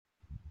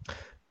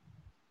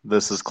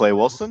This is Clay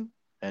Wilson,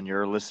 and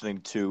you're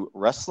listening to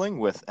Wrestling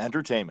with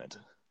Entertainment.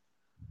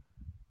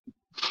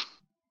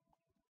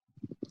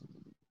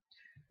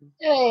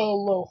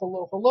 Hello,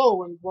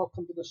 and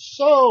welcome to the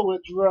show.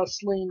 It's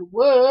Wrestling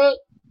with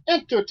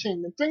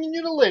Entertainment, bringing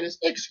you the latest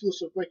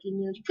exclusive breaking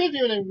news,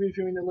 previewing and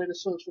reviewing the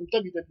latest shows from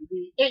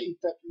WWE,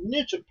 AEW,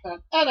 New Japan,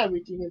 and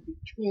everything in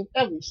between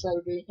every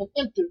Saturday, and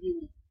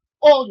interviewing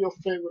all your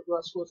favorite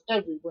wrestlers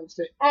every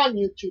Wednesday on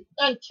YouTube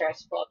and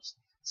Castbox.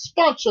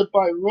 Sponsored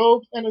by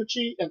Rogue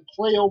Energy and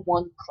Player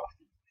One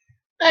Coffee.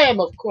 I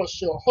am, of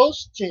course, your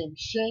host, James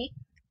Shane,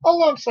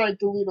 alongside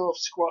the leader of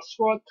Squad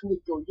Squad,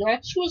 Kaliko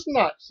Yachts, who is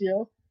not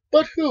here.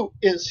 But who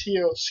is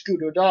here,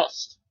 Scooter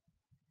Dust?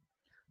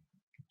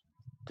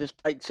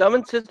 Despite some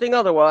insisting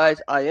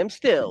otherwise, I am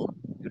still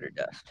Scooter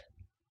Dust.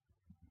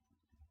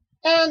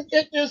 And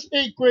it is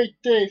a great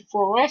day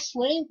for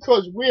wrestling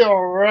because we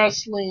are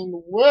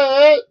wrestling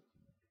with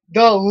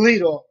the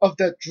leader of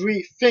the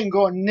Three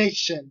Finger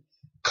Nation,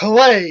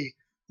 Clay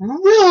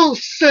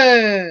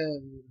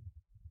Wilson.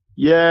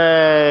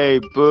 Yay!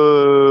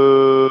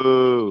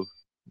 Boo!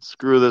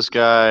 Screw this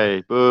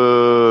guy!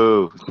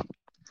 Boo!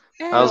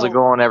 How's it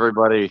going,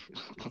 everybody?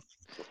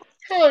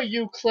 How are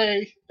you,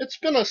 Clay? It's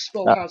been a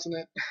spell, hasn't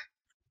it?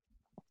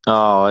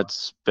 Oh,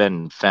 it's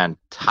been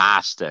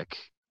fantastic.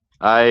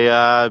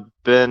 I've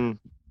been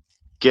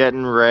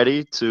getting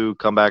ready to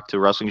come back to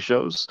wrestling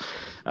shows,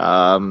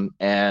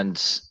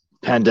 and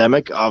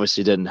pandemic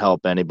obviously didn't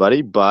help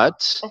anybody,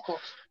 but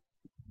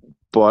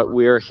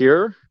we are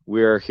here.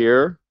 We are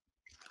here,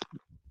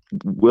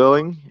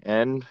 willing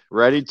and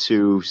ready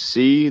to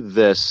see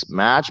this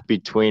match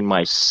between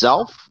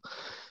myself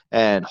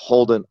and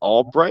Holden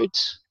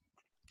Albright.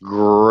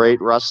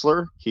 Great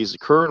wrestler. He's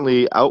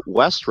currently out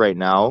west right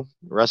now,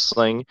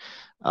 wrestling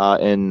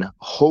in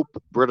Hope,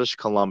 British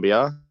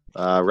Columbia,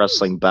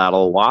 wrestling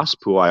Battle Wasp,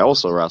 who I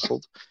also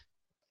wrestled.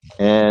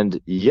 And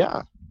if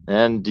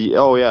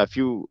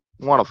you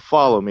want to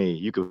follow me,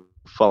 you can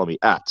follow me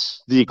at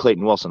the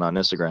Clayton Wilson on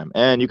Instagram,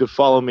 and you can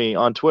follow me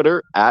on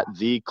Twitter at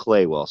the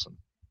Clay Wilson.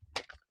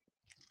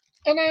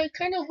 And I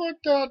kind of heard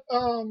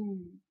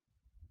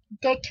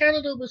that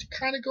Canada was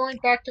kind of going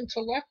back into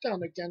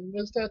lockdown again.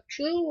 Is that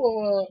true,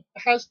 or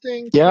has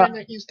things kind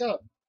of eased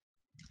up?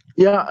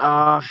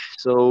 Yeah,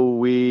 so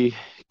we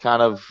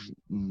kind of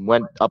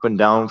went up and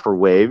down for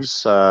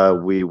waves.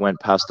 We went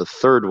past the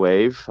third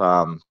wave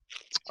a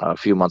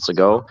few months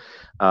ago.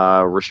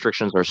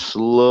 Restrictions are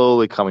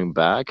slowly coming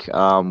back.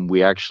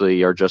 We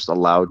actually are just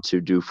allowed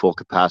to do full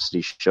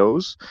capacity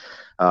shows,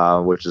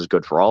 which is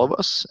good for all of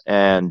us.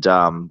 And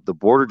the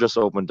border just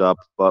opened up,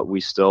 but we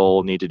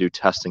still need to do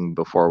testing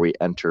before we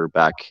enter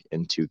back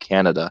into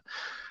Canada.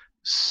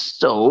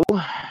 So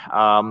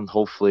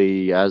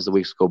hopefully as the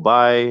weeks go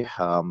by,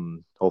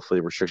 hopefully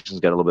restrictions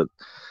get a little bit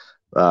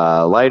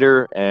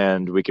lighter,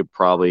 and we could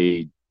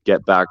probably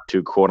get back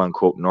to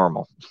quote-unquote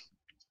normal.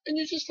 And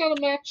you just had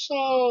a match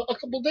a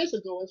couple of days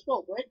ago as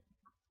well, right?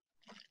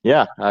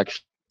 Yeah,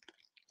 actually.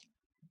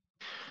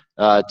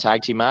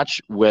 Tag team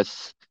match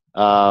with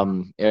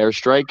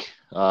Airstrike,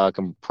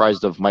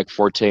 comprised of Mike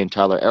Forte and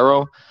Tyler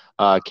Arrow.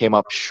 Came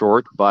up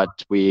short,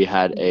 but we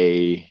had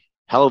a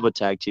hell of a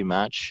tag team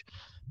match.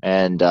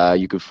 And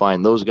you could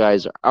find those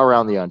guys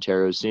around the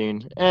Ontario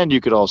scene. And you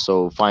could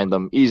also find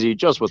them easy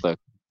just with a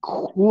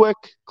quick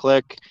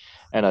click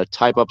and a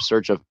type-up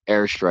search of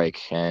Airstrike.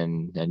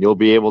 And you'll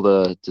be able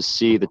to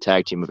see the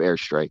tag team of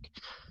Airstrike.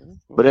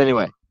 But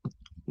anyway,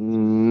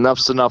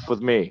 enough's enough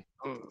with me.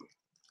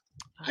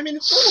 I mean,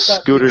 it's all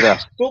about Scooter you.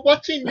 We're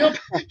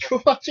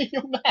watching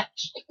your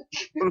match.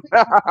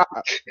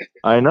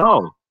 I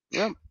know.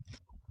 Yep.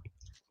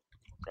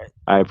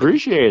 I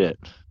appreciate it.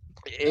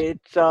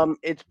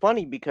 It's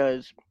funny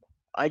because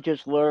I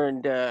just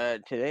learned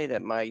today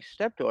that my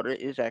stepdaughter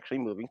is actually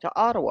moving to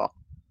Ottawa.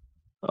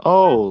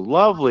 Oh,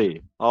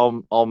 lovely!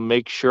 I'll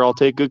make sure I'll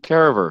take good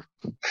care of her.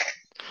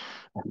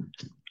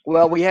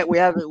 Well, we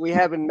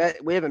haven't met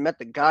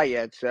the guy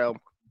yet, so.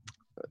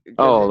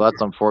 Oh,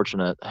 that's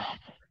unfortunate.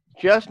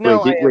 Just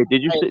know.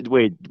 Did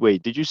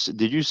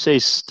you say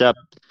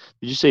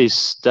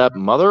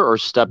stepmother or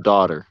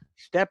stepdaughter?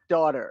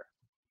 Stepdaughter.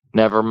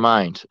 Never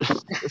mind.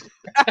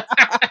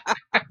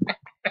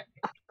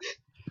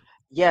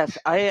 Yes,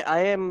 I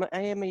am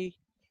a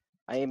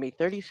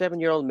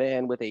 37-year-old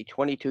man with a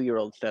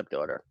 22-year-old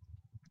stepdaughter.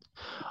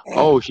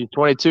 Oh, she's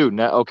 22.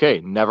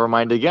 Okay, never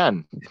mind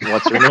again.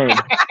 What's her name?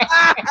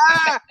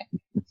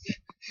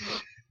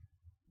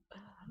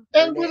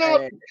 And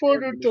without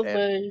further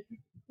delay,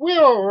 we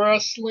are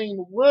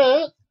wrestling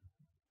with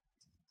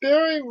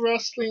Barrie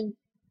Wrestling's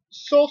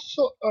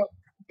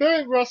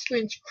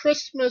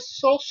Christmas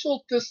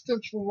social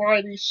distance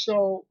variety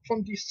show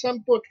from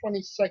December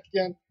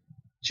 22nd,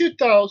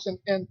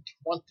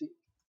 2020.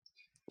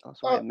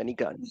 Also, I have many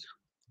guns.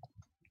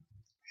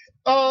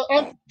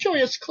 I'm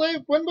curious, Clay,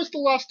 when was the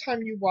last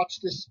time you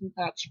watched this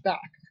match back?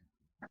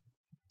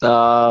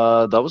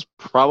 That was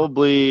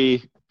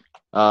probably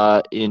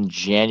in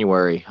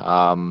January,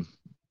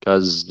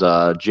 because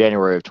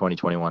January of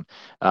 2021,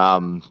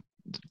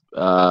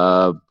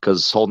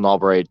 because Holden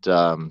Albright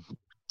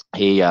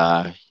he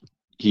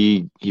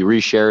he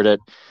reshared it,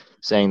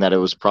 saying that it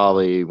was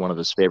probably one of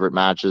his favorite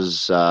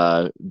matches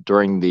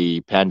during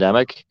the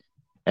pandemic.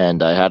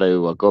 And I had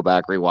to go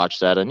back rewatch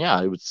that, and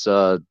yeah, it was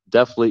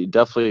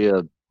definitely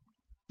a.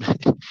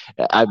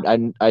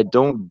 I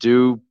don't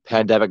do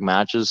pandemic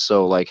matches,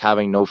 so like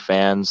having no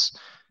fans,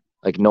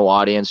 like no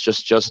audience,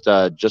 just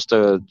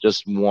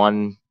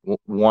one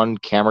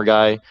camera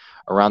guy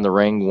around the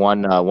ring,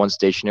 one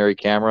stationary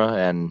camera,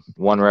 and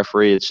one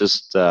referee. It's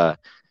just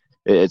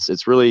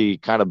it's really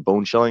kind of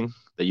bone chilling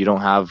that you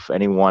don't have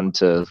anyone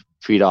to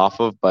feed off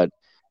of. But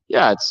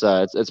yeah,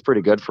 it's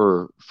pretty good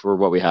for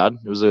what we had.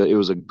 It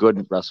was a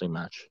good wrestling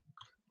match.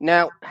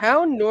 Now,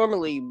 how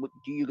normally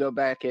do you go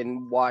back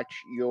and watch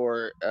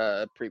your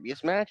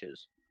previous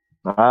matches?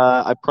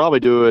 I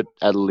probably do it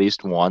at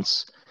least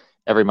once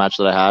every match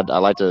that I had. I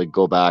like to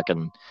go back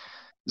and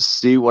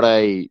see what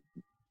I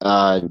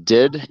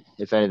did,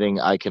 if anything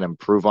I can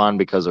improve on,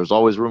 because there's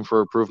always room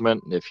for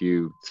improvement. If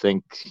you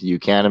think you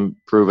can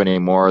improve any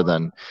more,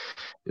 then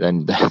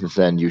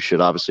then you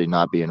should obviously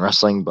not be in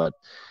wrestling. But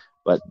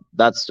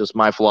that's just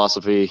my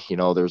philosophy.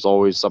 There's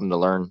always something to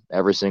learn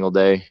every single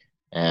day,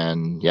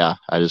 and yeah,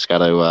 I just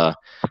gotta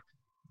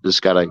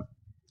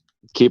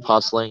keep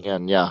hustling,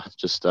 and yeah,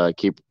 just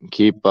keep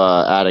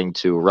adding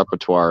to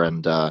repertoire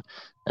and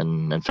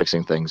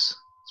fixing things,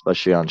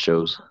 especially on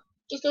shows.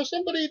 Is there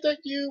somebody that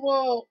you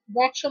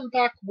watch them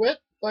back with,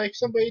 like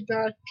somebody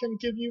that can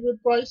give you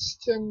advice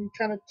and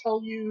kind of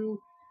tell you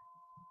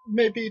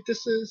maybe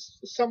this is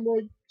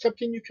something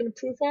you can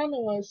improve on,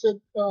 or is it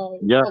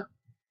Yeah,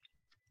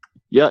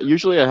 yeah.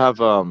 Usually I have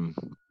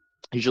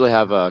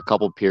a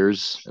couple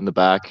peers in the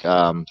back.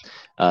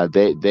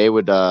 They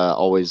would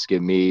always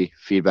give me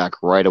feedback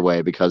right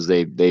away because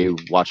they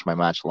watch my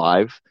match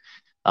live,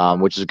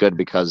 which is good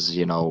because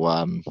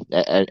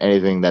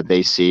anything that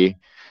they see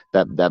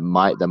that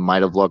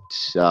might have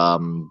looked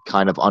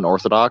kind of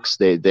unorthodox,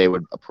 they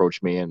would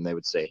approach me and they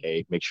would say,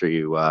 "Hey, make sure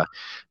you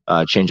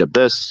change up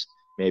this.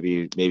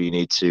 Maybe you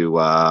need to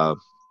uh,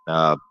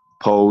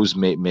 pose.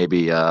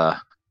 Maybe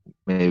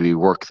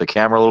work the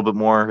camera a little bit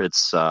more."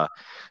 It's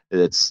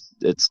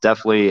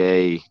definitely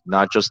a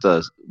not just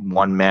a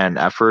one man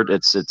effort.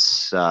 It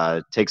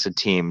takes a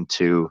team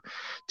to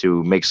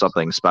make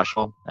something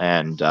special,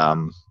 and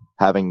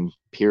having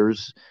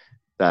peers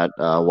that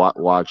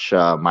watch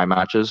my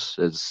matches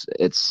is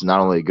it's not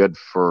only good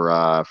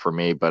for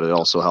me, but it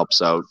also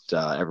helps out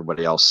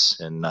everybody else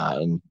in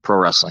pro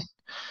wrestling.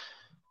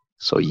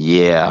 So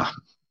yeah,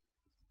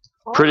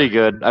 all pretty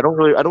good. I don't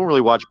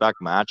really watch back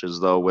matches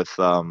though with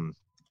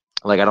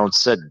like I don't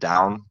sit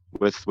down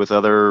with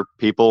other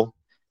people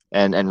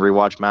and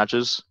rewatch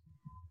matches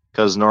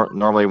because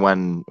normally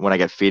when I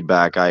get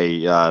feedback,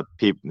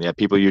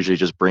 people usually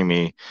just bring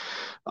me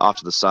off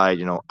to the side,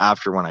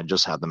 after when I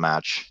just had the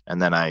match,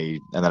 and then I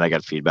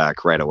get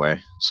feedback right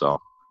away. So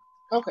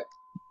okay.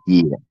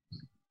 yeah,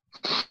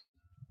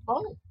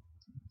 All right.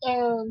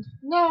 And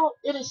now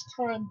it is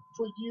time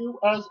for you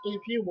as a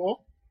viewer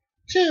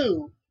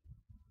to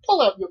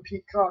pull out your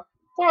Peacock,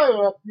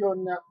 fire up your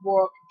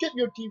network, get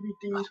your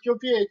DVDs, your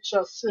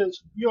VHSs,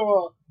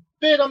 your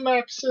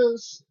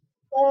Betamaxes,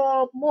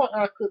 or more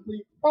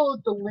accurately, follow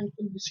the link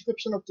in the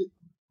description of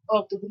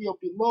the video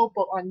below,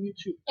 but on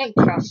YouTube and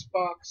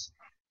Castbox.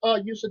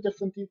 Use a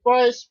different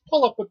device,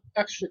 pull up an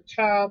extra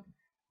tab,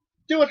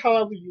 do it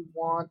however you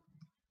want.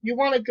 You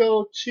want to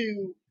go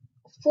to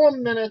 4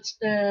 minutes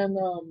and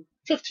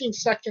 15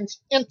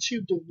 seconds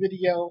into the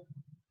video.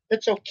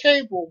 It's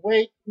okay, we'll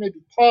wait, maybe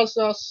pause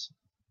us.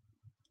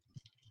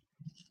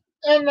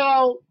 And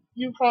now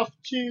you have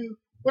to,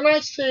 when I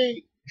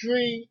say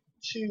 3,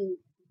 2,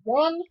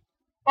 1,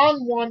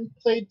 on one,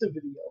 play the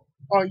video.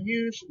 Are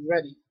you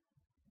ready?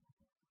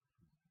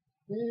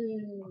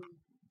 Mm,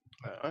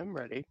 I'm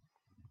ready.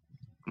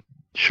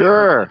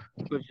 sure.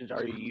 Questions,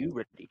 are you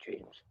ready,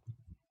 James?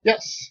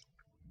 yes.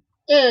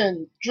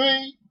 In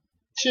 3,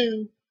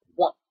 2,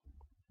 1.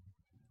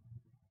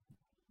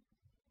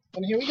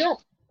 And here we go.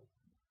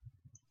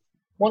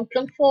 One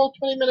pinfall,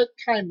 20-minute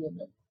time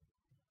limit.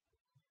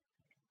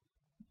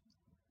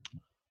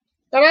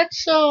 Now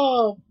that's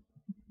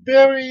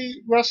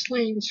Barrie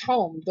Wrestling's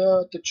home,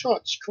 the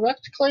church,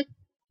 correct, Clay?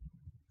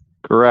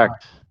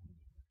 Correct.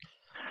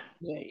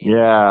 Yeah.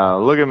 Yeah,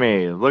 look at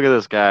me. Look at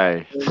this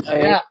guy.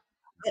 Yeah.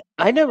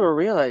 I never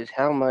realized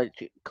how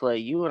much, Clay,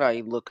 you and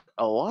I look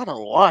a lot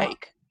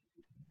alike.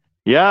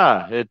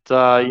 Yeah,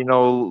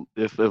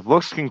 if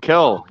looks can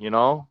kill,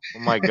 Oh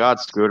my God,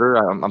 Scooter,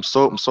 I'm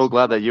so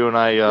glad that you and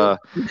I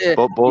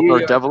both are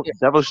You,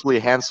 devilishly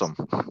handsome.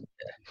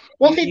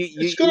 Well, you,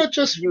 it's gonna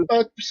just you,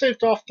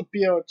 saved off the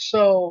beard,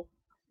 so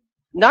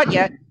not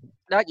yet,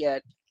 not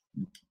yet.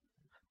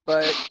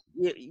 But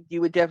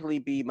you would definitely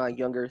be my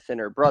younger,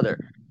 thinner brother.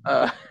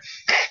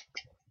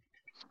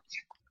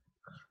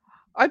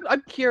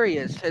 I'm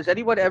curious. Has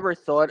anyone ever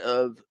thought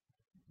of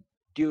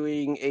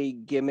doing a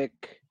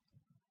gimmick?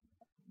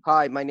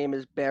 Hi, my name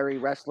is Barrie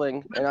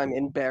Wrestling, and I'm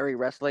in Barrie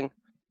Wrestling.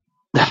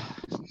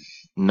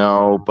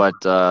 No, but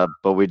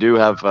we do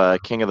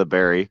have King of the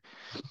Barrie.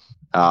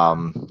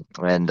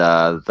 and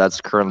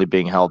that's currently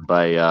being held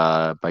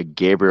by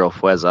Gabriel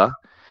Fueza.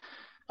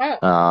 Ah,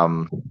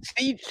 Um,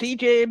 See,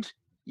 James,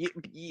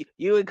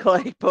 you and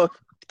Clay both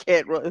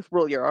can't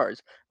rule your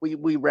R's.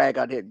 We rag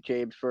on him,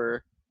 James,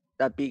 for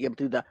not being able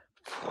to do the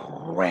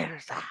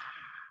fuerza.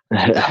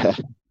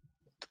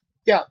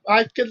 yeah,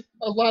 I get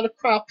a lot of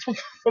crap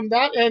from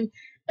that, and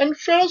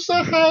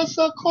Froza has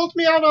called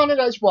me out on it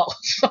as well.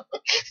 So,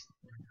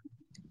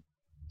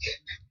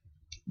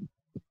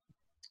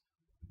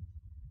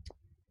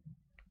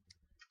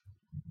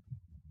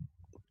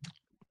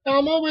 now,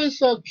 I'm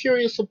always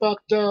curious about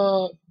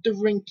the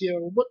ring gear.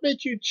 What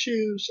made you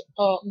choose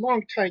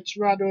long tights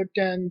rather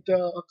than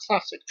the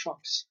classic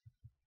trunks?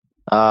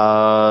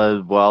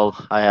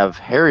 well, I have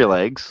hairy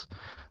legs.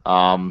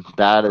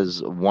 That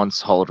is one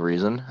solid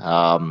reason.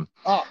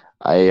 Ah,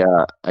 I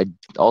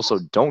also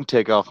don't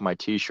take off my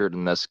t-shirt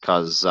in this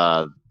because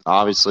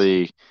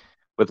obviously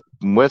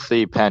with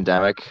the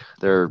pandemic,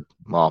 there.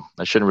 Well,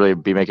 I shouldn't really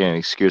be making any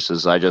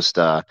excuses. I just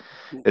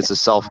it's a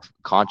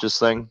self-conscious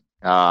thing.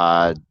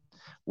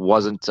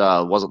 Wasn't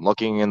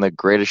looking in the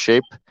greatest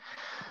shape,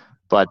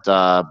 but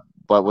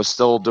but was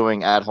still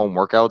doing at-home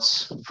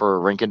workouts for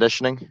ring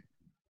conditioning,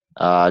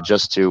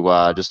 just to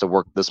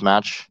work this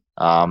match.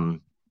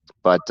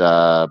 But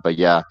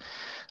yeah.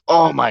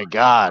 Oh my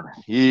God,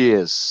 he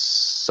is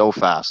so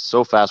fast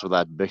with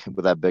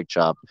that big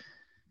chop.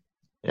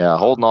 Yeah,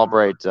 Holden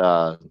Albright.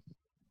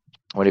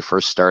 When he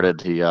first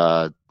started, he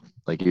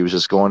was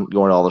just going to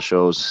all the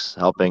shows,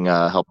 helping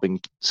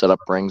set up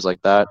rings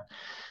like that.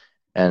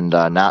 And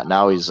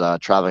now he's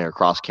traveling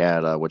across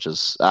Canada, which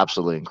is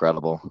absolutely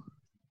incredible.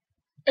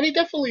 and he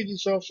definitely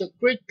deserves it.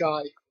 Great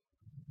guy.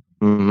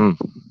 Hmm.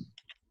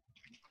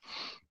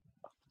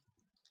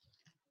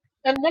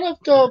 And one of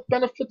the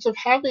benefits of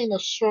having a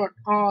shirt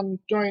on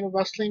during a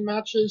wrestling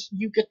match is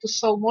you get to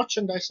sell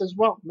merchandise as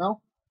well,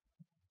 no?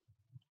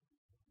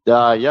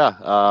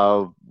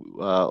 Yeah.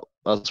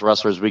 Us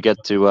wrestlers, we get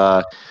to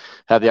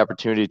have the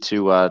opportunity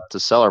to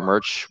sell our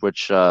merch,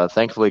 which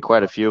thankfully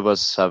quite a few of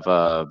us have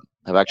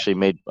actually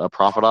made a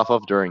profit off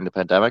of during the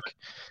pandemic,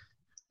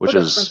 Oh, which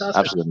that's is fantastic.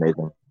 absolutely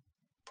amazing.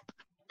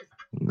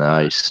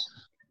 Nice.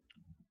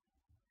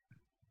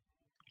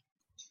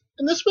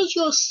 And this was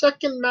your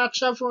second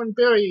match ever in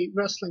Barrie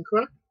wrestling,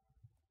 correct?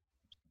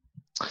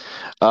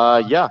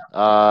 Yeah.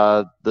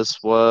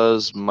 This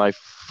was my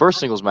first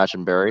singles match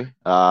in Barrie.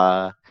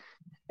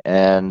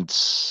 And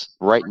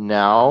right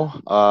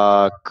now,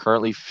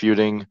 currently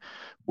feuding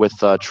with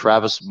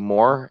Travis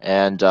Moore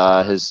and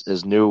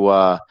his new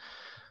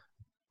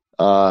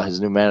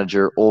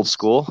manager, Old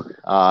School.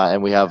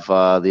 And we have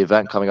the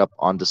event coming up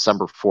on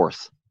December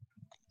 4th.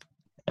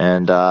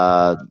 And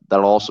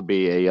that'll also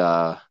be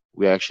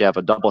we actually have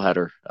a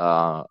doubleheader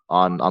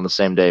on the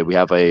same day. We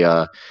have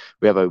a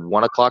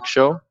 1 o'clock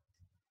show.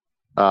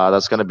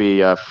 That's going to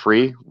be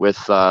free with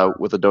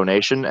a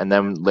donation, and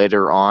then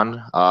later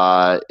on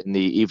in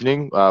the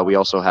evening, we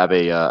also have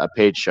a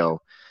paid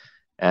show,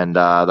 and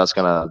that's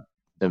going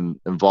to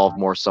involve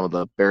more some of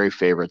the Barry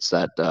favorites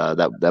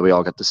that we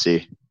all get to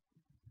see.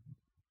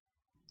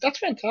 That's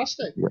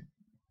fantastic.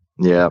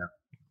 Yeah.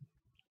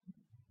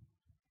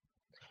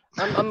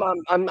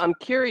 I'm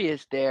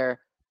curious there.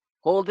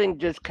 Holden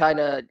just kind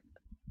of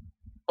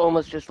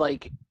almost just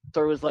like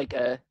throws like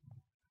a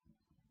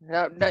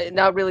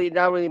not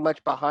really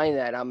much behind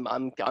that.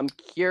 I'm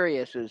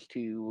curious as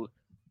to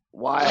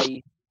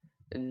why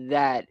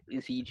that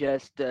is. He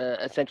just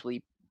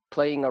essentially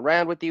playing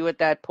around with you at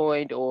that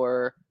point,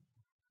 or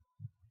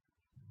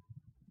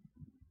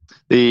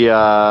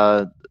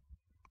The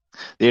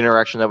the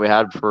interaction that we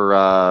had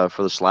for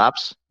the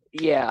slaps,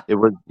 yeah. it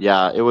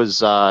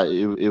was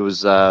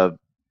a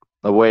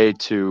way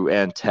to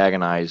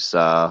antagonize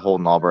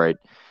Holden Albright,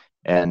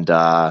 and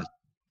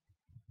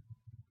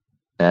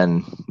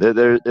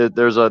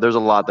there's a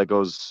lot that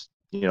goes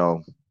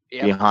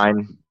Yep.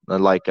 behind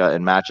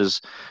in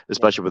matches,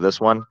 especially with this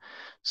one.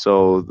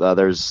 So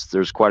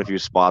there's quite a few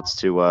spots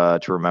to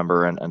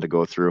remember and to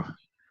go through.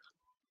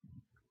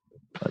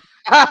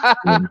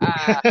 And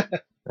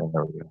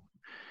there we go.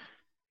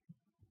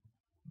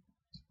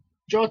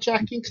 Jaw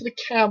jacking to the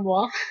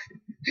camera.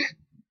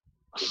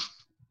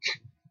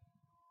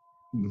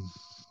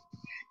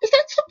 Is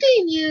that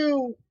something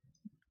you,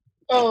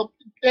 uh,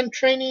 in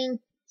training,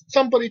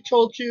 somebody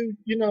told you,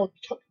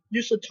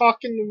 you should talk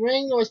in the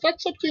ring, or is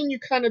that something you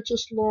kind of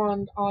just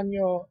learned on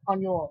your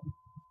own?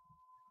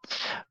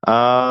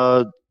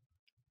 Uh,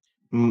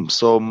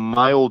 so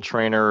my old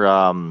trainer,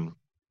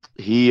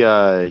 he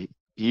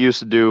he used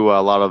to do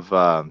a lot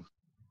of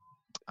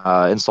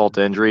insult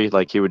to injury.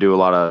 Like he would do a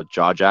lot of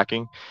jaw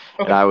jacking,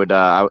 and Okay.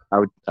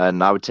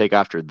 I would take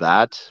after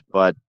that.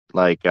 But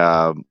like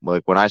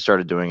when I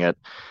started doing it,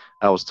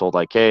 I was told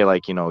like, hey,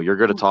 like you're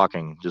good at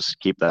talking, just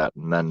keep that.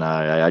 And then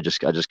I just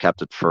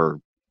kept it for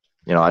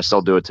I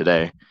still do it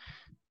today,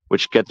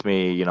 which gets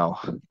me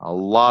a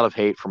lot of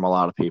hate from a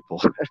lot of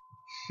people.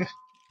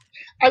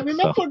 I So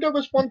remember there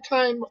was one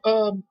time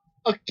a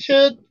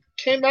kid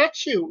came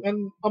at you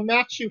in a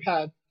match you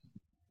had.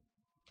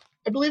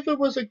 I believe it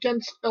was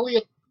against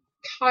Elliot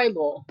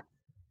Tyler.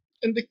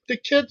 and the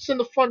kids in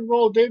the front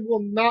row, they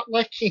will not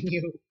liking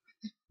you.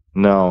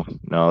 No,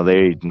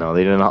 they did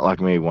not like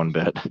me one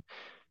bit.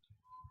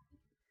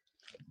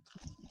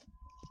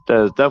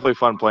 It's definitely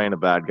fun playing a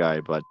bad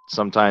guy, but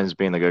sometimes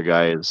being the good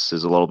guy is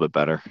a little bit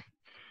better.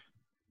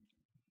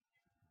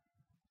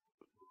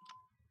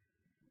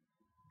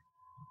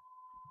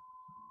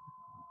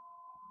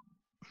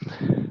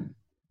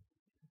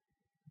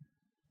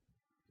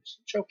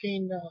 Just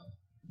choking,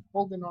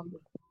 Holden on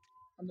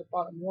the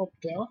bottom rope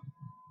there.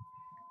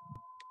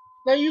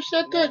 Now you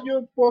said that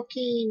you're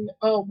working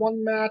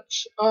one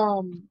match.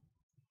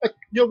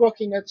 You're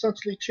working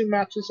essentially two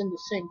matches in the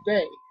same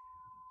day.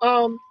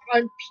 I'm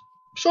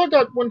sure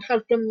that wouldn't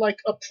have been like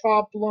a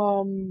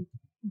problem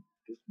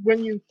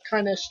when you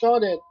kind of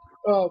started,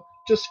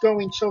 just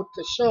going show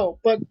to show.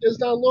 But is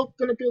that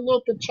going to be a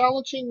little bit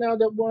challenging now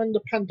that we're in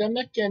the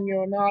pandemic and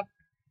you're not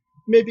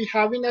maybe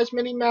having as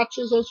many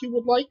matches as you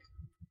would like?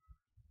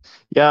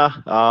 Yeah,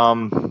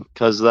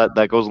 because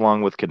that goes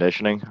along with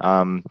conditioning.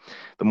 The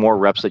more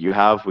reps that you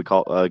have, we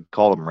call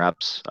them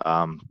reps.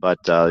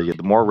 The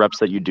more reps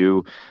that you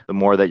do, the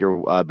more that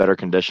you're better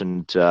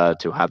conditioned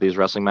to have these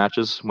wrestling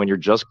matches. When you're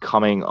just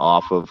coming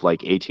off of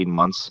like 18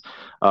 months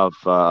of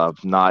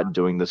not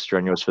doing this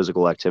strenuous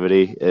physical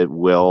activity, it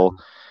will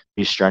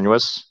be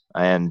strenuous,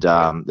 and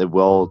it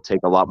will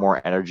take a lot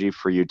more energy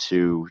for you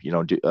to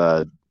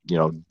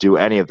do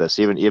any of this,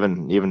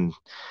 even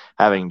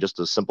having just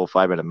a simple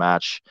 5 minute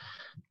match.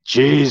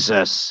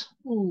 Jesus,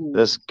 Ooh.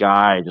 this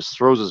guy just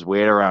throws his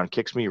weight around,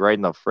 kicks me right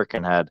in the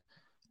freaking head.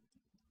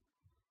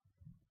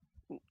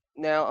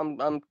 Now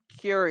I'm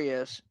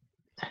curious.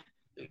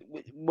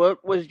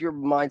 What was your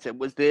mindset?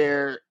 Was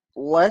there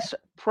less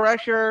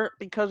pressure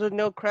because of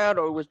no crowd,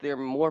 or was there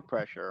more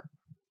pressure?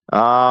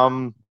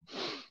 Probably.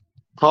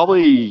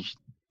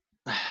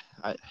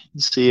 I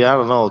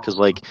don't know, because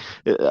like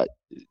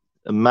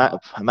a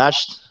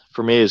match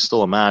for me is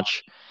still a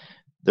match.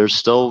 There's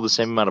still the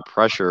same amount of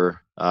pressure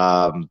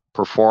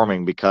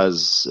performing,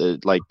 because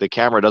the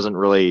camera doesn't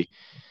really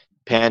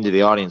pan to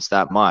the audience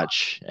that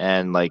much,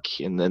 and like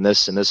in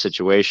this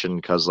situation,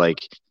 because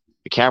like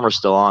the camera's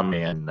still on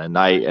me, and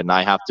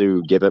I have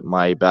to give it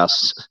my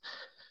best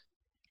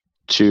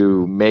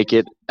to make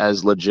it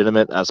as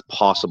legitimate as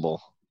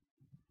possible.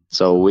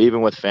 So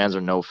even with fans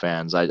or no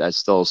fans, I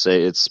still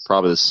say it's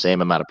probably the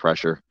same amount of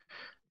pressure.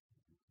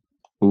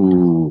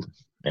 Ooh,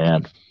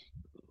 man.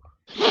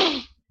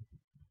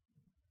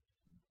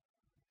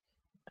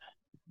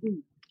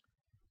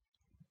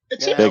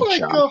 It seems Big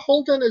like chop.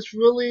 Holden is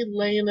really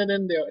laying it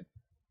in there.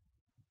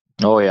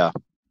 Oh yeah.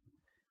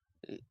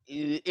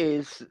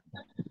 Is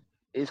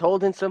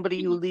Holden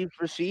somebody who leaves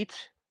receipts?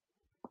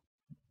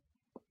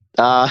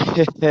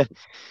 He's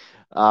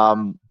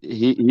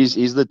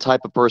the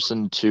type of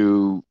person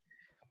to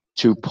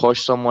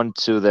push someone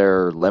to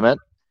their limit,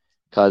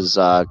 because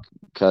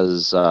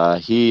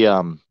he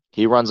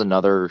runs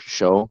another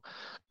show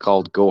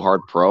called Go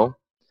Hard Pro,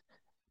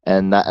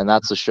 and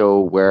that's a show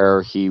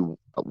where he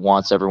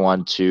wants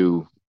everyone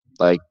to,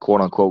 like,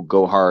 quote unquote,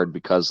 go hard,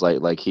 because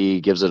like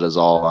he gives it his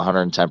all,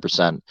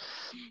 110%.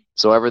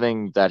 So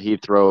everything that he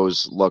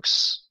throws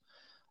looks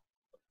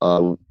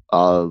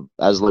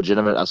as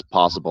legitimate as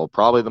possible.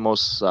 Probably the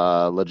most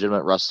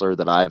legitimate wrestler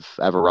that I've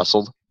ever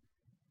wrestled.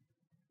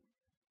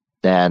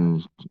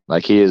 And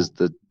like he is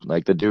the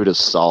dude is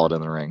solid in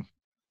the ring.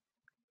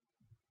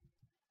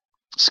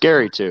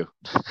 Scary too.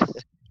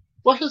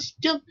 Well, his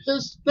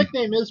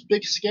nickname is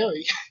Big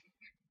Scary.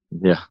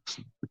 Yeah.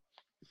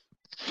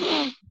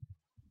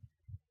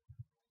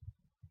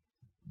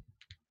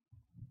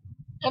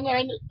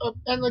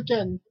 And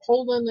again,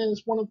 Holden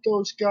is one of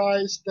those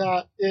guys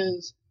that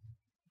is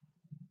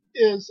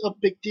a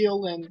big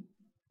deal and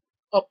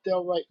up there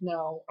right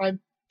now. I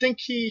think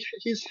he's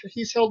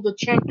held the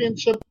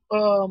championship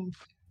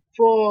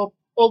for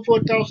over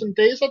 1,000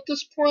 days at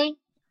this point.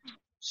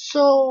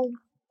 So,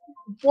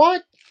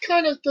 what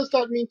kind of does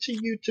that mean to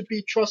you to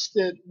be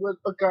trusted with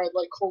a guy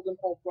like Holden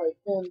Albright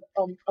in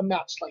a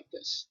match like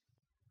this?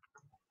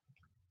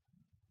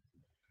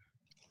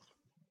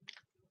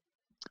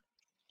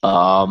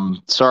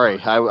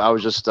 Sorry, I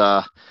was just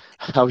I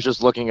was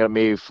just looking at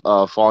me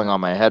falling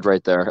on my head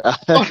right there.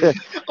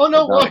 Oh,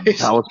 no worries.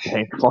 That was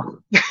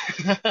painful.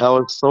 That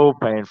was so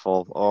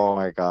painful. Oh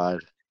my God.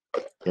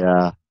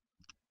 Yeah,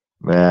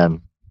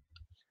 man.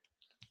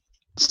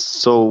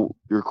 So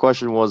your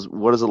question was,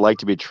 what is it like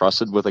to be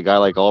trusted with a guy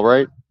like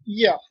Albright?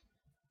 Yeah.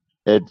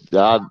 I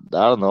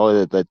don't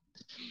know,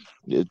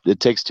 it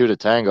takes two to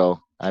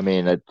tango. I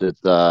mean,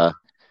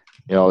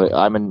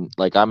 I'm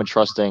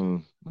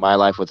entrusting my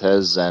life with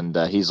his, and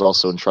he's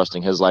also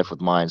entrusting his life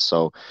with mine.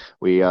 So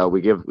we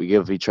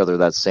give each other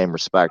that same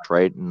respect,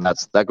 right? And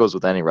that goes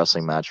with any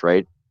wrestling match,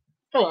 right?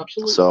 Oh,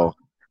 absolutely. So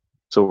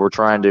we're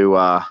trying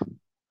to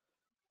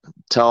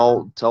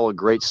tell a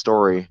great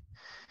story,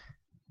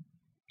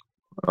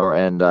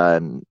 and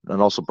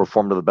also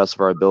perform to the best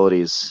of our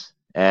abilities,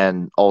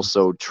 and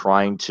also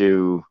trying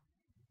to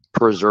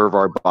preserve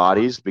our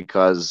bodies,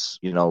 because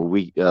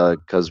we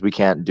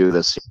can't do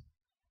this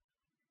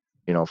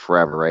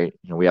forever, right?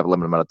 We have a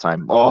limited amount of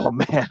time. Oh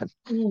man.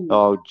 Ooh,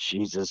 Oh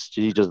Jesus.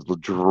 He just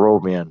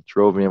drove me in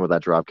with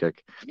that drop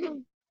kick.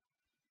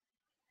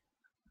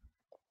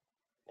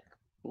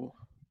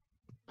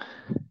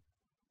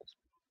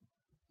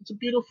 it's a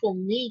beautiful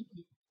knee.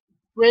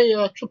 Very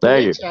Triple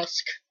Thank you.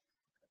 H-esque.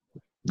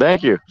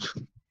 Thank you.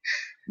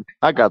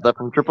 I got that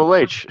from Triple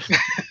H.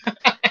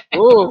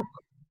 Ooh,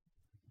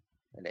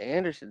 an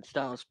Anderson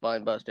style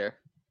spine buster.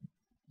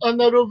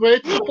 Another very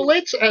Triple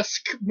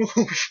H-esque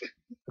move.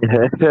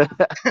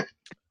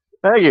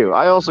 Thank you.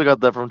 I also got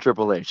that from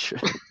Triple H.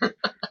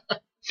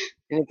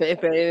 And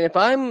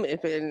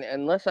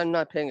unless I'm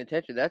not paying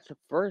attention, that's the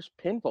first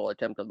pinfall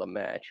attempt of the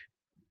match.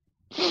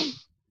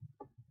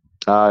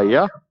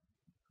 Yeah.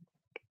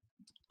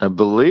 I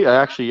believe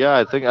actually, yeah,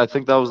 I think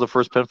that was the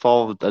first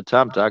pinfall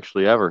attempt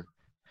actually ever.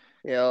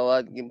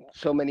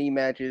 So many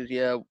matches.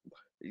 You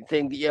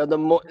think the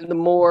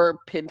more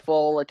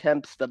pinfall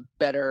attempts, the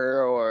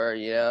better, or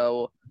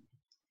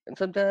and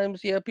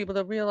sometimes people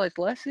don't realize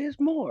less is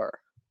more.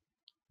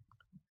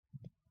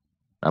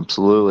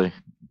 Absolutely.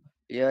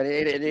 Yeah,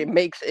 it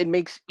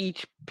makes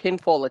each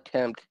pinfall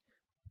attempt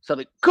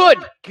something. Good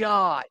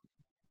God!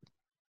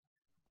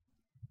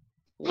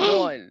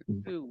 1,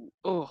 2.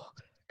 Oh,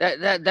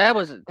 that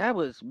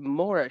was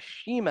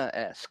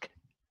Morishima-esque.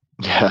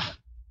 Yeah.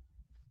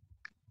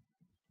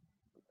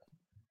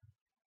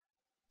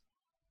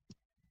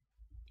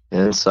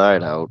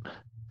 Inside out.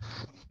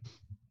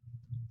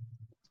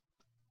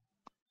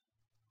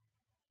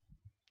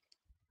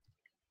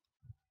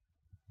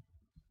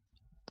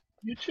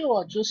 You two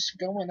are just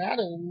going at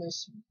it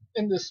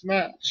in this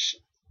match.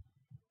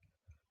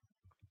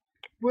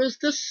 Was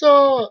this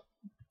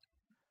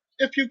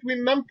if you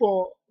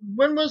remember,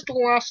 when was the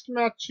last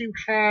match you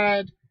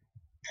had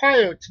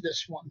prior to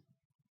this one?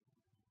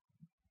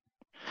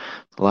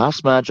 The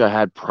last match I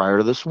had prior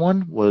to this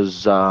one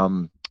was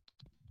oh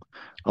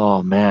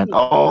man.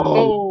 Oh,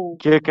 Oh,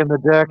 kick in the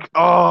deck.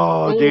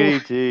 Oh, oh,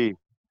 DDT.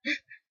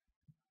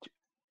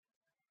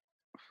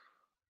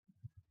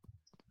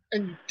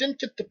 and you didn't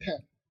get the pin.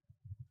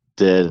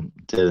 Didn't.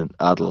 The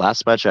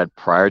last match I had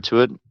prior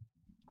to it,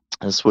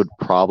 this would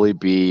probably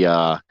be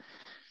Ooh,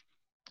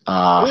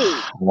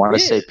 I want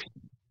to yeah. say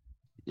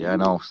yeah, I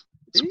know.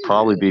 It's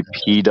probably be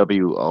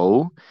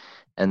PWO,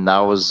 and that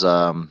was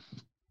the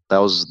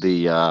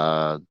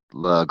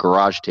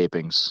garage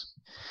tapings.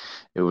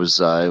 It was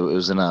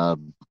in a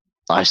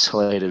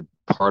isolated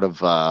part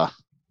of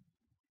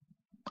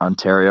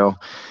Ontario,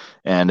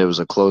 and it was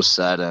a close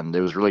set, and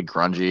it was really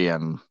grungy,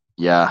 and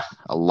yeah,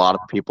 a lot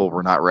of people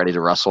were not ready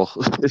to wrestle.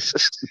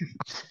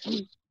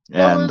 That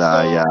And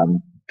was yeah,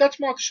 that's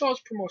Mark Shaw's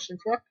promotion,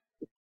 correct?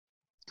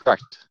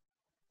 correct.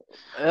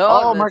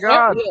 Oh, Oh my that's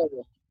God.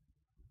 yeah.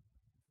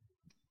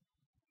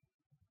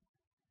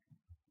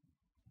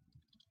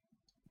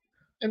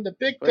 And the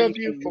big Where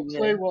you W for can,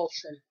 Clay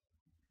Wilson.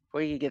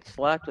 where you get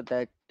slapped with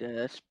that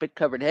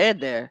spit-covered head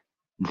there.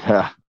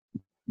 Yeah.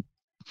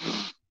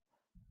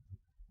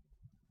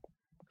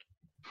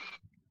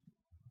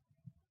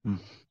 I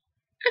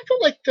feel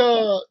like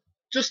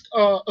just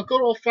a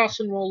good old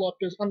fashioned roll up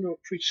is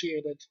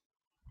underappreciated.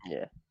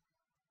 Yeah.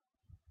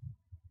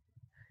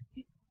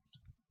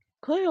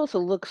 Clay also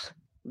looks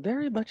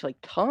very much like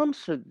Tom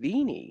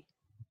Savini.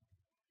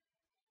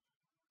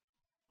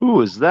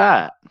 Who is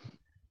that?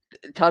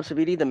 Tom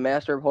Savini, the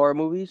master of horror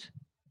movies.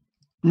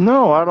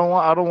 No, I don't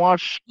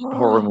watch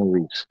horror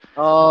movies.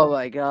 Oh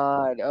my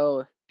God! Oh,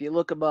 if you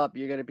look him up,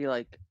 you're gonna be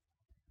like,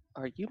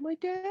 "Are you my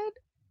dad?"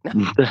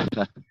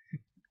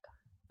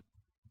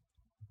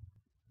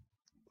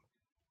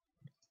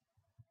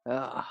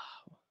 Ah,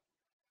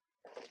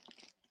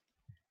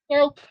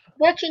 Now,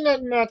 watching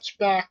that match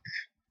back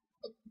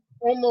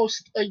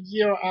almost a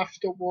year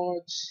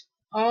afterwards,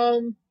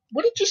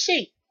 what did you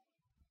see?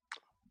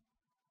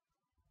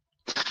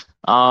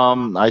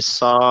 I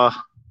saw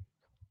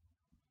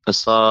it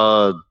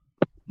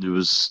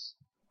was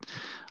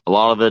a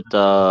lot of it.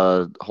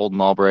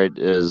 Holden Albright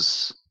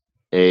is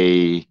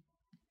a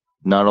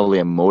not only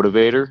a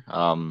motivator.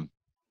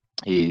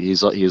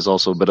 He's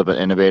also a bit of an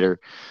innovator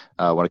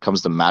when it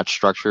comes to match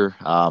structure.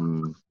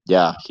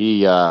 Yeah,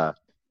 he's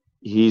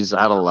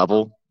at a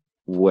level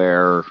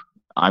where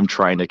I'm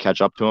trying to catch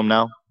up to him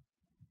now,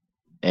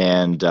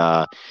 and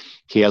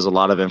he has a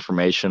lot of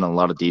information and a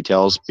lot of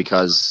details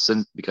because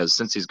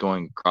since he's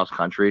going cross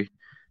country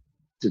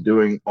to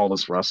doing all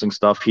this wrestling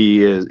stuff,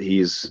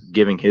 he's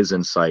giving his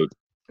insight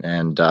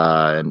and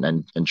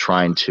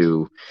trying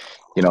to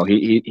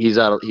he's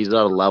at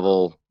a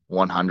level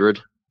 100.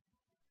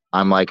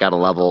 I'm like at a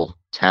level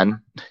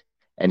 10,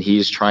 and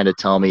he's trying to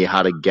tell me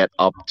how to get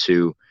up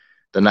to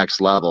the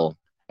next level,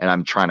 and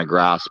I'm trying to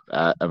grasp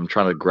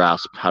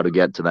how to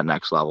get to that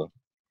next level.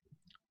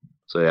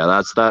 So yeah,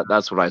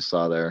 that's what I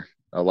saw there.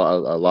 A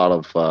lot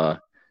of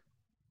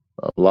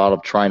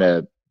trying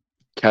to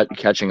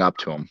catching up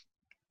to him.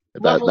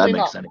 If that Leveling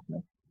makes up. any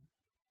sense.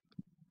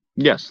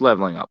 Yes,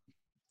 leveling up.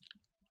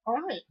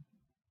 Alright.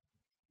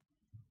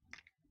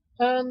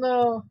 And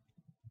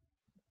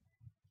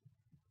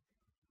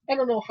I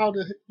don't know how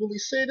to really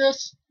say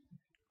this.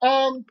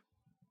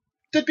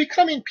 Did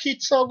becoming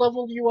pizza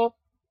level you up?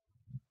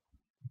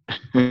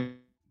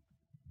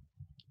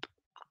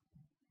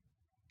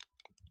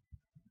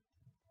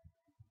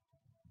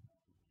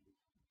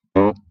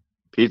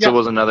 Pizza Yeah.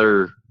 was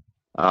another.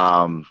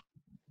 Um,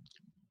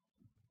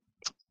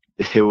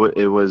 it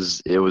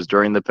was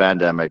during the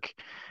pandemic.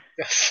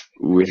 Yes.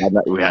 We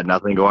had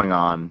nothing going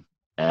on,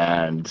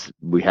 and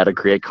we had to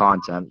create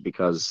content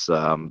because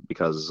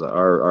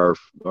our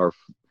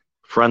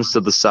friends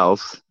to the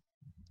south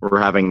were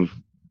having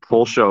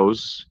full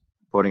shows,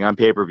 putting on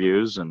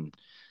pay-per-views, and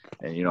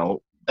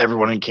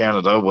everyone in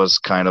Canada was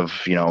kind of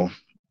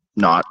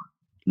not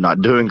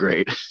not doing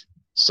great.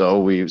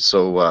 So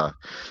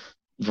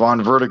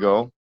Von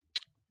Vertigo,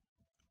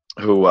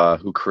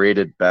 who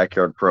created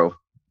Backyard Pro,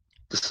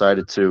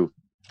 decided to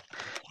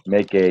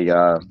make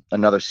a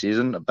another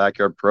season of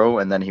Backyard Pro,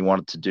 and then he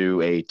wanted to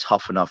do a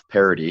Tough Enough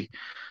parody.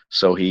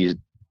 So he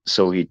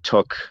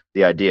took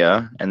the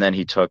idea, and then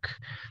he took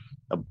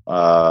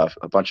a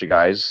bunch of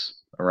guys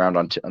around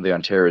on the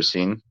Ontario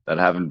scene that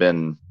haven't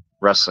been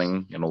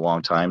wrestling in a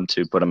long time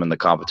to put them in the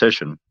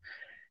competition.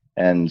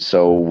 And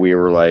so we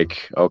were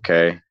like,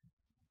 okay,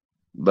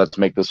 let's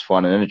make this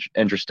fun and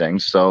interesting.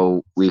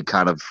 So we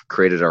kind of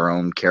created our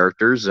own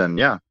characters, and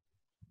yeah.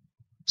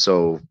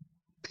 So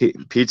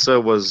pizza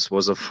was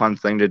a fun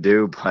thing to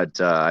do, but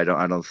I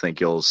don't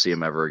think you'll see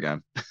him ever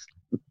again.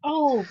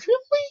 Oh,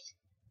 really?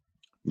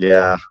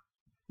 Yeah,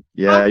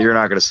 I, you're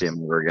not gonna see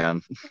him ever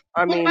again.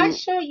 I when I mean,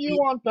 saw you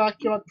on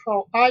Backyard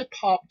Pro, I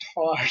popped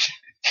hard.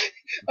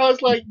 I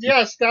was like,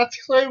 yes, that's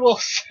Clay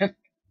Wilson.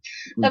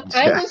 And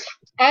Yeah,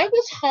 I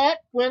was hot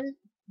when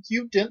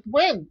you didn't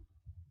win.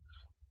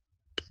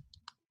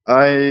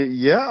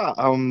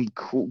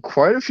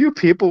 quite a few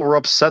people were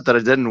upset that I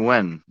didn't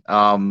win.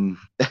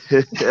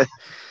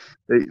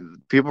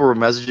 People were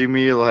messaging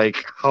me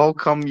like, "How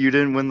come you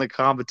didn't win the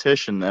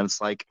competition?" And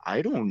it's like,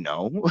 I don't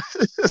know.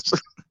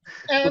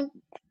 And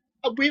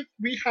we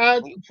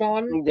had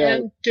Vaughn yeah,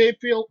 and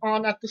Gabriel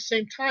on at the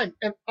same time,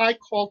 and I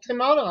called him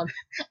out on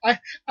it.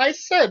 I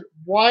said,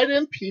 why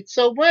didn't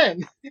Pizza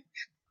win?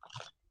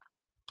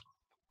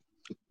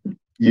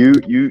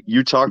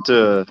 You talked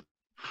to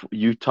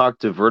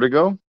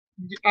Vertigo,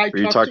 I or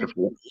you talked talked to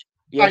to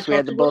yes, we talked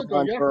had to them both Vertigo,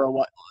 on yeah. for a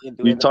while. We you had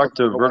them both talked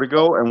to for a while.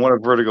 Vertigo, and what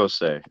did Vertigo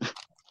say?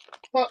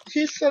 But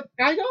he said,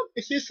 I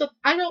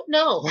don't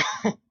know.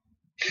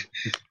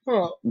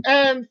 Huh.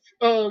 And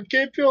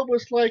Gabriel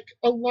was like,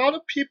 a lot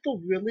of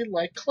people really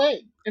like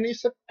Clay. And he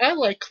said, I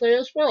like Clay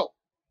as well.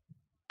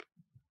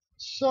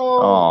 So,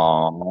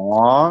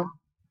 Aww.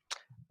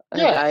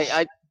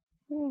 yes.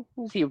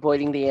 Is he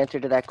avoiding the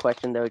answer to that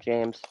question, though,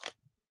 James?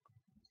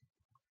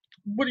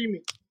 What do you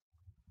mean?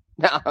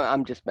 No,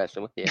 I'm just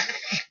messing with you.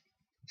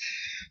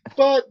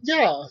 But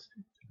yeah,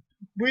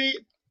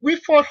 we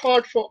fought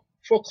hard for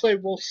Clay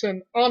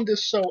Wilson on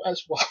this show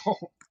as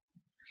well.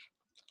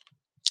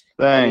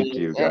 Thank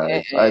you,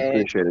 guys. I And,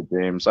 appreciate it,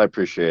 James. I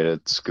appreciate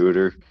it,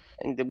 Scooter.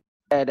 we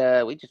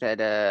just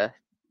had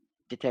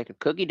Detective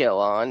Cookie Dough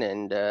on,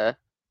 and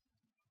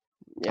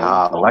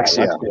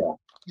Alexia.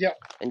 Yeah.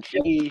 and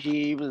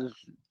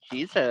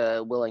she's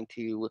willing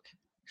to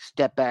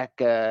step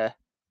back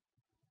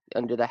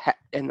under the hat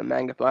and the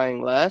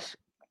magnifying glass.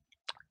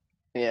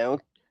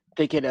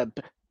 They get a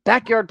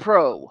Backyard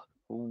Pro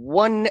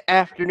one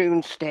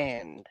afternoon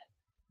stand.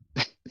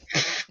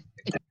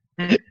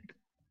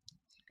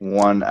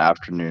 One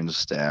afternoon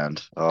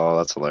stand. Oh,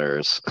 that's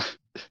hilarious.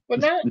 But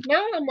now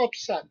I'm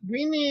upset.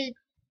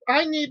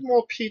 I need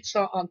more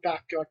pizza on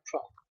Backyard Pro.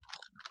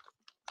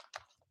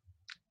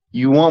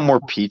 You want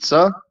more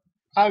pizza?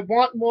 I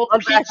want more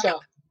pizza.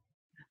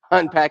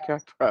 On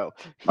Backyard Pro.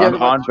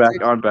 On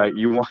back.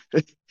 You want?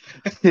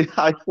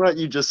 I thought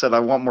you just said I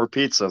want more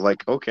pizza.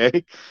 Like,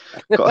 okay,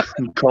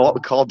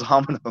 call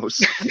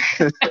Domino's.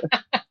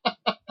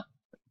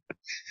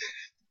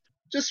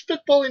 Just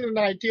spitballing an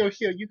idea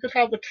here. You could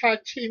have a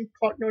tag team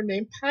partner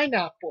named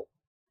Pineapple.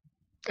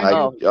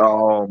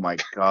 Oh my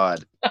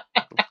god!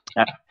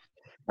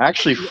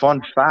 Actually,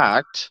 fun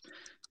fact.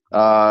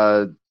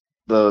 The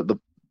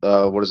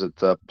what is it?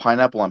 The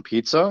pineapple on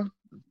pizza.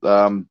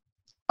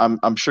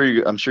 I'm sure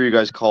you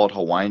guys call it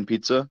Hawaiian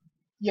pizza.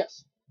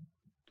 Yes.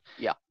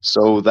 Yeah.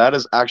 So that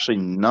is actually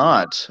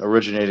not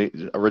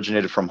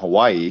originated from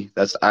Hawaii.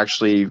 That's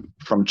actually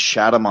from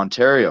Chatham,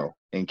 Ontario,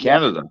 in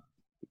Canada.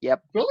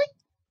 Yep. Really?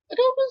 I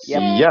thought it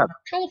was Yeah.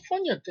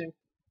 California thing.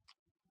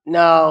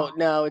 No,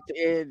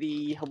 it's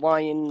the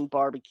Hawaiian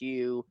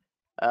barbecue.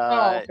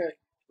 Okay.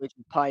 With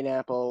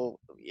pineapple,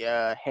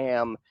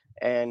 ham,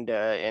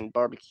 and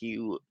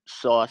barbecue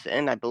sauce,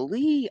 and I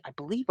believe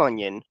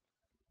onion,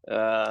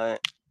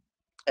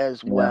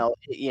 as well.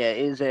 Yeah,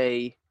 is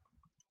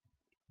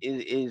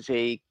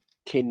a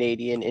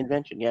Canadian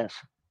invention. Yes.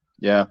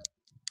 Yeah.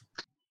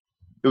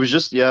 It was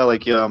just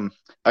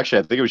actually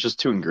I think it was just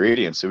two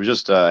ingredients. It was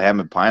just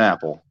ham and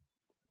pineapple,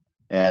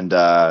 and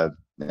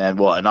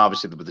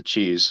obviously with the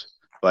cheese.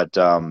 But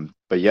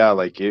yeah,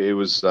 like it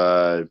was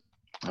I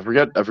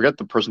forget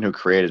the person who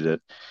created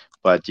it,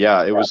 but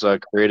yeah, it was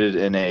created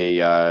in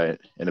a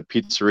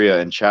pizzeria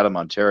in Chatham,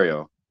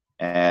 Ontario.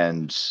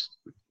 and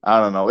I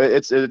don't know.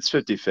 It's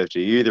 50-50.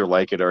 You either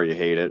like it or you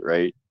hate it,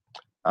 right?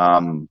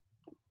 Um,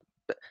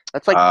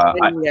 That's like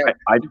finding out.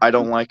 I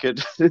don't like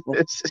it.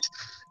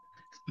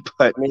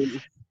 But I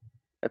mean,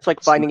 it's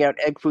like finding out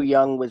Egg Foo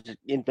Young was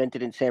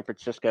invented in San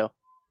Francisco.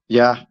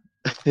 yeah,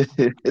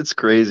 it's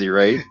crazy,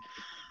 right?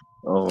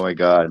 Oh my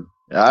God.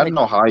 I don't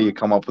know how you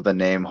come up with the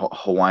name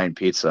Hawaiian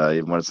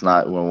pizza when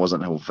it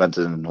wasn't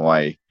invented in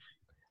Hawaii.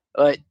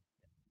 But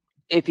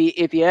if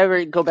you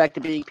ever go back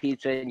to being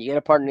pizza and you get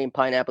a partner named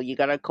Pineapple, you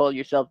gotta call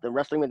yourself the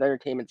Wrestling with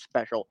Entertainment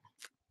Special.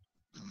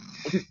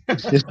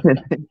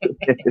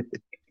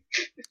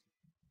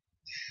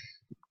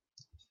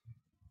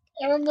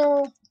 And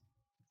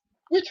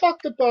we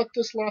talked about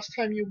this last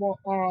time you were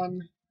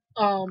on.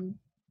 Um,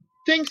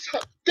 things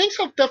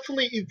have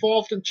definitely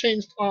evolved and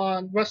changed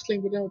on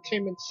Wrestling with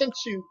Entertainment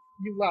since you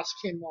last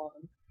came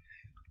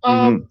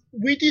on.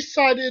 We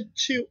decided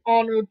to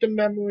honor the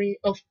memory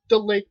of the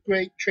late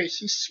great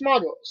Tracy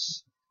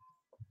Smothers.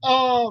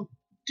 Do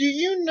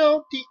you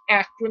know the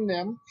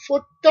acronym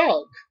for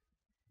Doug?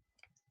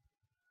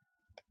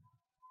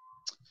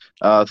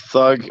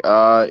 Thug.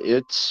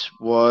 It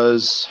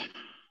was.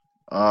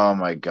 Oh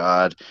my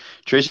God.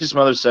 Tracy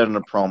Smothers said in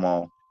a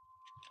promo.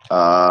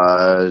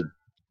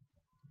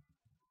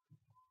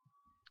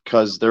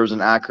 Because there was an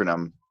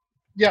acronym.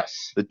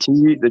 Yes. The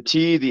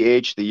T, the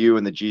H, the U,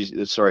 and the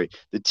G. Sorry,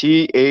 the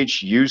T,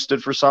 H, U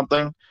stood for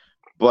something,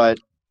 but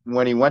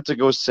when he went to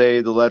go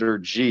say the letter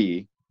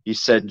G, he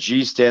said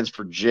G stands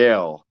for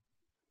jail,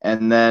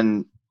 and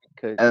then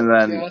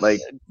Yes. like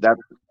that,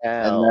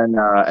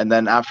 and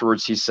then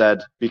afterwards he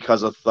said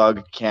because a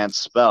thug can't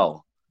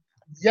spell.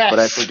 Yes. But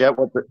I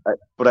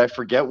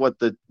forget what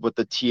the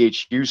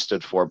THU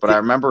stood for. But I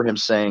remember him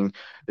saying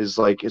it was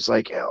like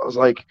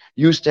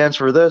U stands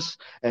for this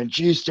and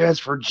G stands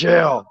for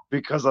jail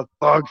because a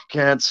thug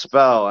can't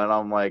spell. And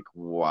I'm like,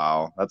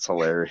 wow, that's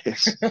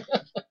hilarious.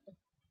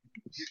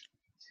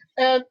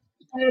 And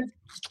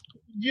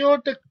you're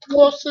the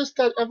closest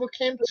that ever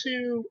came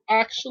to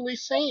actually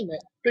saying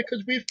it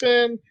because we've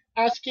been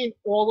asking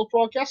all of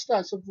our guests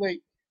as of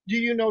late, do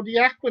you know the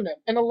acronym?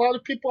 And a lot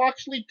of people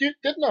actually did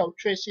know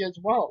Tracy as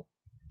well,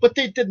 but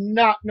they did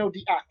not know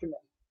the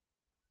acronym.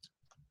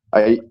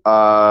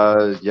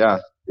 Yeah.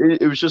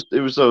 It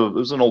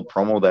was an old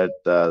promo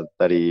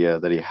that he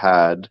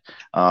had,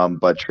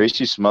 but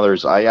Tracy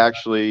Smothers, I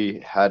actually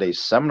had a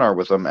seminar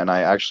with him, and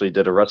I actually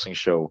did a wrestling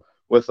show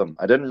with him.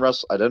 I didn't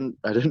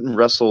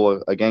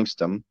wrestle against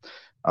him,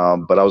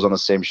 but I was on the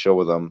same show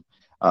with him.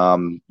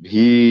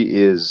 He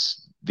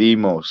is the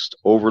most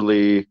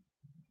overly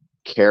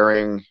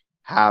caring,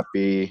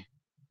 happy,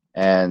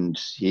 and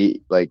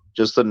he like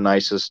just the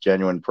nicest,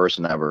 genuine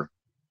person ever.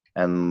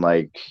 And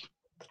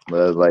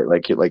he'll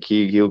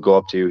go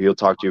up to you, he'll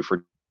talk to you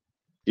for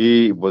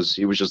he was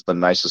just the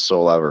nicest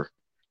soul ever.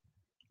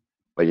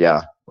 But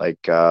yeah,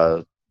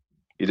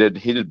 he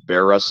did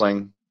bear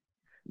wrestling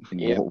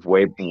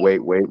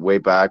way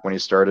back when he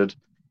started.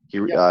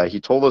 He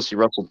told us he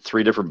wrestled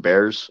 3 different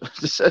bears.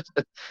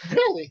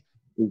 Really?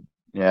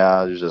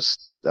 Yeah, it's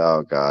just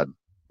oh God.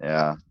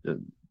 Yeah.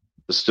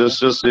 It's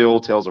just the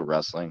old tales of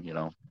wrestling, you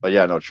know. But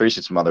yeah, no,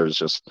 Tracy's mother is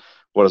just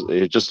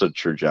a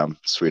true gem,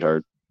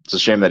 sweetheart. It's a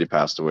shame that he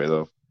passed away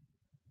though.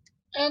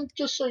 And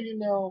just so you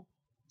know,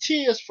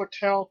 T is for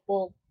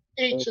terrible,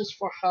 H is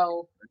for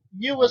hell,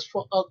 U is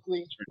for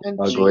ugly, and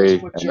G is Ugly,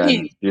 for and jail.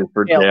 then G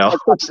for jail.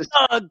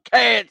 Thug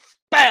can't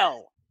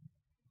spell.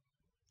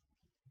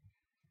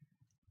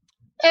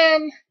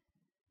 And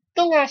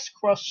the last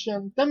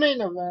question, the main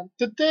event,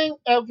 the thing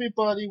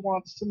everybody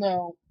wants to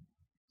know.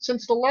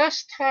 Since the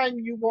last time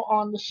you were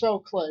on the show,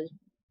 Clay,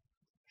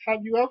 have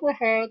you ever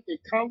had a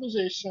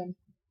conversation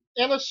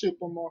in a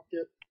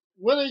supermarket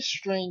with a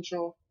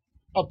stranger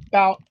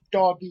about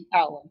Darby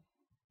Allin?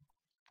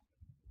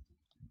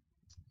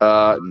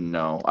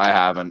 No, I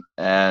haven't,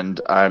 and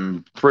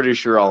I'm pretty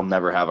sure I'll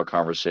never have a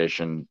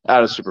conversation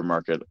at a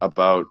supermarket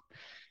about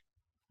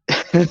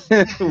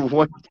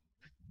what.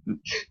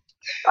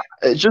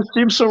 It just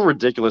seems so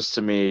ridiculous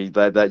to me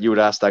that you would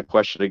ask that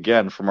question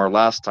again from our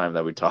last time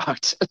that we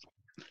talked.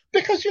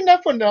 Because you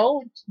never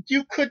know.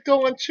 You could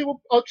go into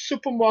a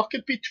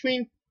supermarket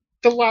between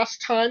the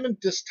last time and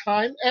this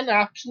time and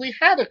actually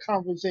had a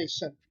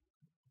conversation.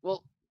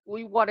 Well,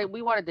 we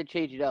wanted to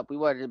change it up. We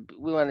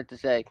wanted to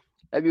say,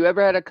 have you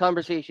ever had a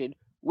conversation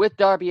with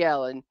Darby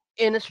Allin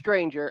in a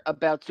stranger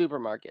about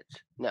supermarkets?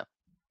 No.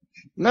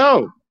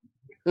 No.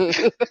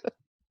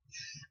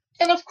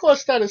 And of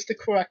course, that is the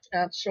correct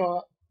answer.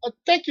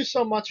 Thank you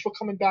so much for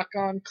coming back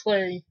on,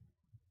 Clay.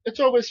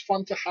 It's always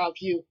fun to have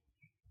you.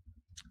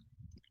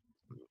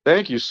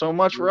 Thank you so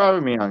much for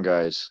having me on,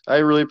 guys. I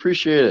really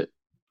appreciate it.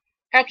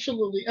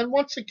 Absolutely. And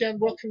once again,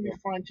 where can we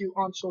find you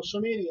on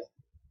social media?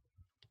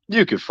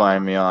 You can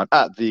find me on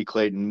at the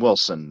Clayton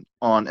Wilson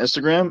on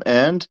Instagram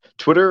and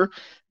Twitter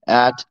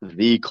at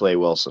the Clay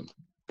Wilson.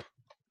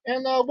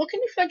 And where can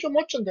you find your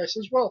merchandise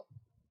as well?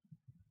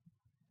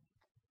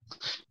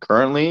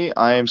 Currently,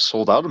 I am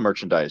sold out of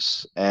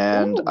merchandise,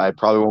 and Ooh. I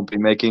probably won't be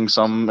making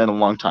some in a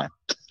long time.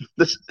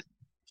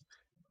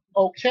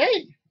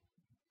 Okay.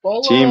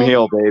 Well, Team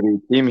heel, baby.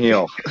 Team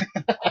heel.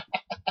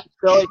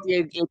 So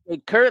if you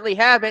currently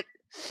have it,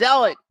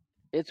 sell it.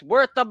 It's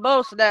worth the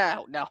most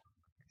now. No.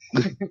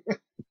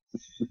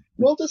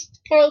 well, this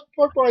part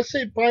where I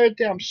say buy a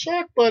damn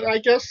shirt, but I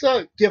guess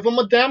give them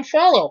a damn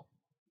follow.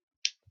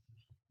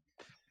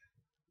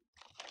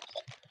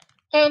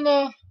 And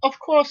of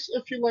course,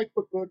 if you like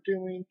what we're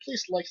doing,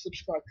 please like,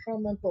 subscribe,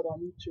 comment, but on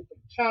YouTube and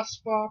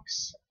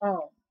Castbox.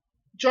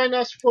 Join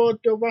us for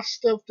the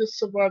rest of this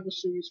Survivor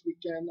Series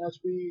weekend as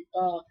we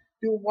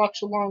do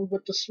watch along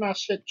with the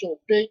smash hit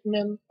Joel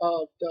Bateman,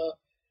 the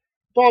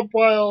Bob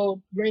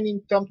Wile reigning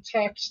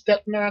thumbtacks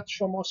death match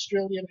from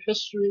Australian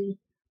history.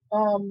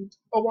 A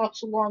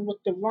watch along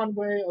with the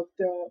runway of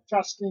the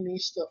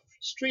Fashionista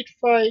street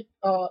fight,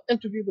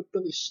 interview with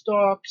Billy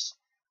Starks,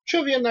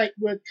 trivia night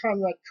with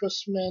Conrad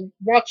Kussman,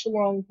 watch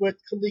along with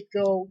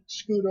Kaliko,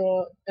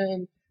 Scooter,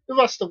 and the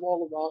rest of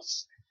all of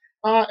us.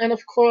 And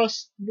of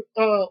course,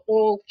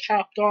 all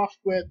capped off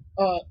with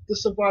the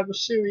Survivor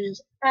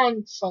Series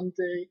on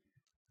Sunday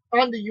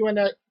on the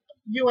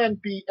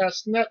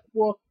UNBS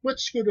network with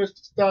Scooter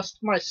Dust,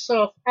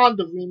 myself on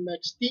the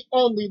remix, the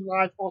only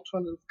live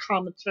alternative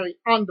commentary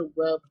on the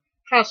web.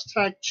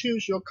 Hashtag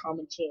choose your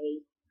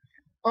commentary.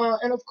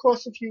 And of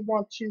course, if you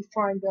want to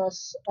find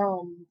us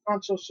on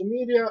social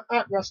media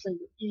at Wrestling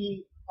with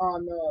E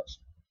on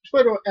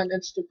Twitter and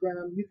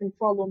Instagram, you can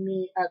follow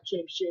me at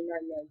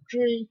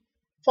JamesJ993.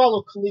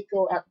 Follow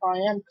Kaliko at I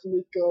am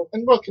Kaliko.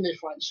 And where can they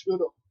find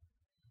Scooter?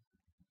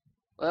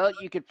 Well,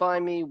 you can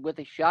find me with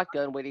a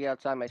shotgun waiting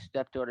outside my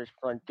stepdaughter's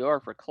front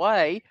door for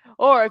Clay.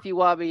 Or if you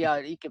want me,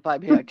 you can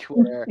find me on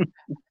Twitter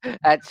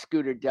at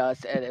Scooter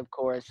Dust. And of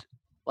course,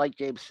 like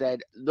James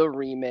said, the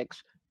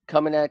remix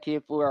coming at you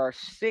for our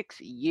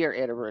 6-year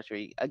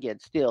anniversary. Again,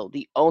 still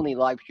the only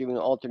live streaming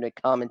alternate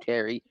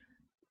commentary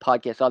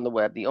podcast on the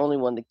web, the only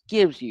one that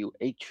gives you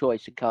a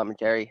choice of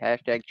commentary.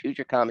 Hashtag choose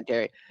your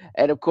commentary.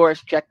 And of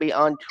course, check me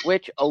on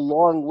Twitch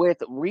along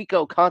with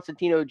Rico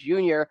Constantino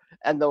Jr.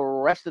 and the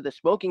rest of the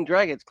Smoking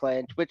Dragons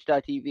clan,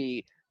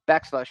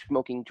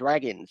 twitch.tv/Smoking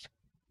Dragons.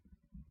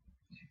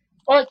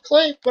 All right,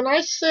 Clay, when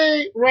I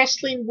say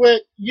wrestling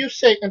with, you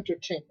say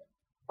entertainment.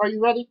 Are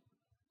you ready?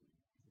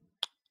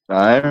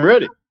 I'm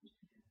ready.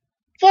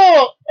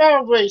 For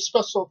our very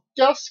special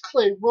guest,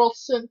 Clay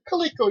Wilson,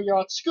 Kaliko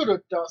Yacht,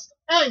 Scooter Dust,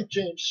 I'm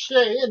James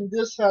Shea, and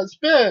this has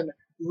been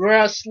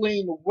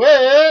Wrestling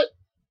with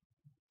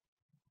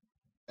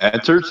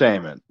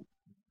Entertainment.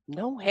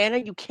 No, Hannah,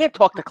 you can't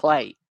talk to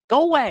Clay.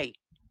 Go away.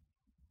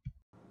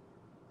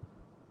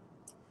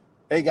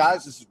 Hey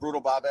guys, this is Brutal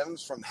Bob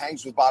Evans from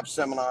Hangs with Bob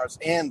Seminars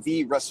and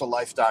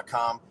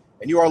TheWrestleLife.com,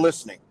 and you are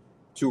listening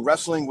to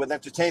Wrestling with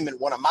Entertainment,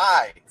 one of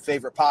my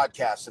favorite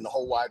podcasts in the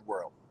whole wide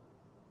world.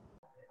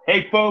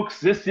 Hey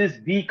folks, this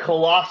is the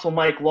Colossal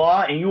Mike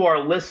Law, and you are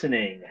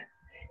listening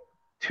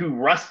to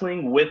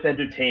Wrestling with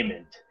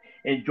Entertainment.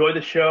 Enjoy the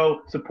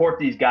show, support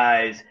these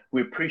guys.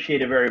 We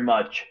appreciate it very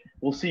much.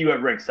 We'll see you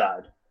at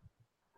ringside.